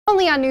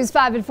Only on News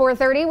 5 at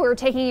 4:30, we're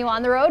taking you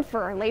on the road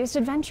for our latest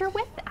adventure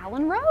with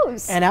Alan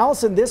Rose. And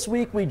Allison, this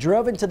week we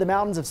drove into the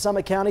mountains of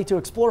Summit County to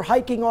explore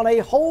hiking on a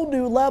whole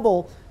new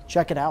level.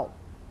 Check it out.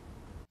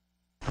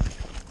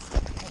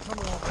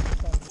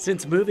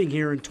 Since moving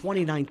here in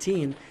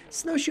 2019,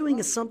 snowshoeing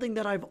is something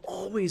that I've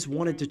always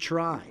wanted to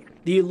try.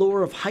 The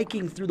allure of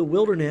hiking through the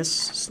wilderness,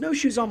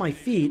 snowshoes on my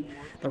feet,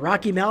 the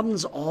Rocky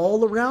Mountains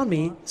all around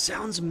me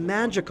sounds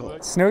magical.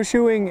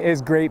 Snowshoeing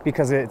is great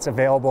because it's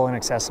available and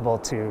accessible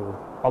to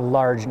a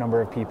large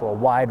number of people, a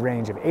wide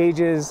range of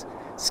ages,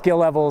 skill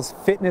levels,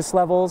 fitness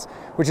levels,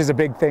 which is a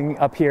big thing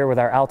up here with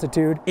our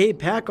altitude. Abe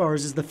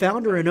Packars is the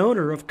founder and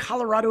owner of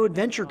Colorado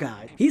Adventure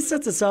Guide. He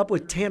sets us up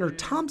with Tanner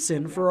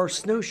Thompson for our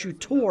snowshoe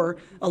tour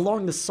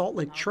along the Salt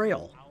Lake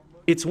Trail.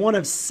 It's one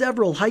of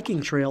several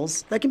hiking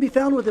trails that can be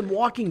found within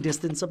walking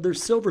distance of their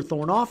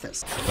Silverthorne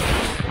office.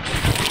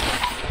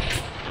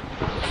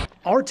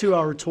 Our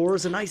 2-hour tour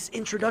is a nice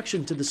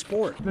introduction to the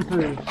sport. This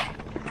is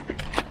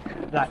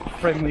that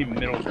friendly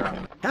middle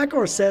ground.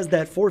 Packar says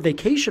that for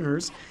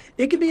vacationers,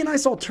 it can be a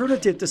nice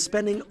alternative to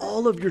spending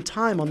all of your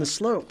time on the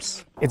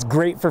slopes. It's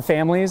great for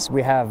families.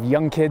 We have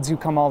young kids who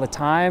come all the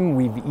time.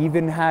 We've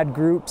even had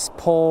groups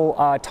pull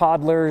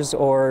toddlers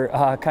or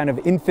kind of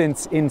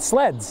infants in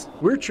sleds.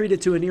 We're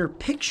treated to a near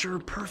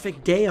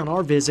picture-perfect day on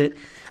our visit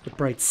with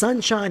bright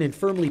sunshine and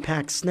firmly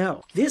packed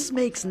snow. This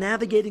makes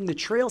navigating the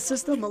trail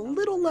system a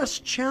little less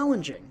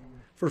challenging.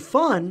 For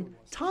fun,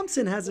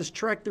 Thompson has us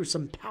trek through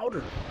some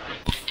powder.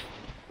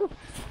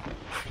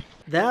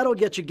 That'll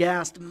get you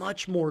gassed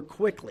much more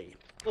quickly.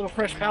 A little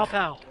fresh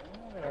pow-pow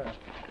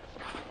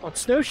on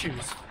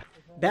snowshoes.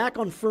 Back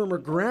on firmer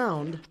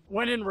ground.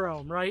 When in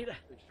Rome, right?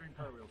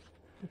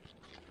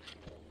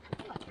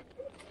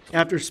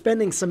 After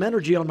spending some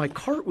energy on my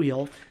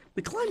cartwheel,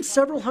 we climbed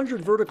several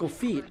hundred vertical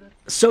feet,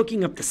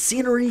 soaking up the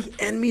scenery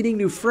and meeting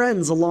new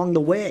friends along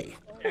the way.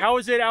 How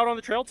is it out on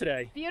the trail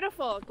today?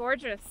 Beautiful,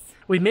 gorgeous.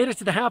 We made it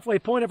to the halfway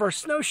point of our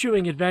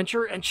snowshoeing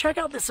adventure, and check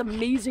out this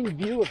amazing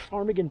view of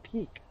Ptarmigan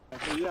Peak.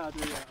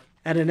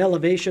 At an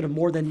elevation of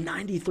more than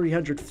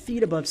 9,300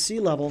 feet above sea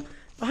level,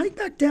 the hike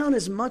back down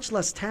is much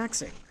less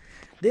taxing.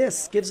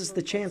 This gives us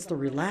the chance to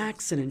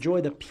relax and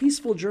enjoy the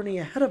peaceful journey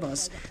ahead of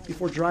us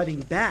before driving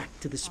back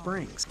to the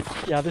springs.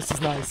 Yeah, this is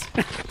nice.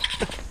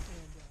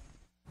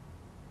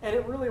 And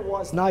it really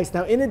was nice.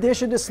 Now, in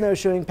addition to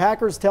snowshoeing,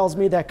 Packers tells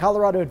me that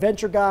Colorado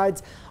Adventure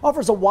Guides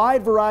offers a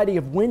wide variety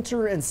of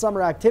winter and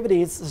summer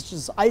activities, such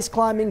as ice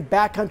climbing,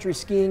 backcountry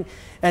skiing,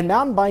 and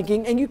mountain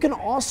biking. And you can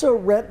also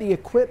rent the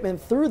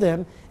equipment through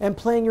them and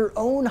plan your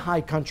own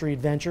high country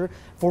adventure.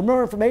 For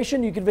more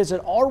information, you can visit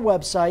our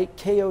website,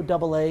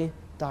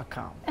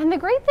 KOAA.com. And the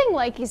great thing,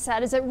 like you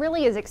said, is it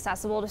really is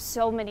accessible to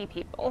so many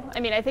people. I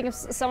mean, I think of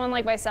someone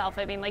like myself,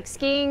 I mean, like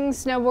skiing,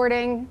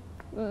 snowboarding,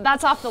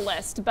 that's off the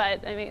list,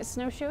 but I mean,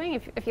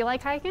 snowshoeing, if you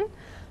like hiking,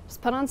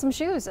 just put on some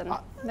shoes and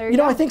there you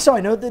go. I think so.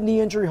 I know the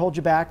knee injury holds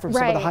you back from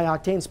some of the high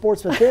octane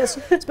sports, but this,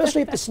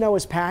 especially if the snow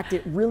is packed,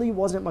 it really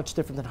wasn't much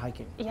different than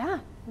hiking. Yeah,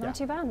 not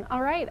too bad.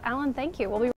 All right, Alan, thank you. We'll be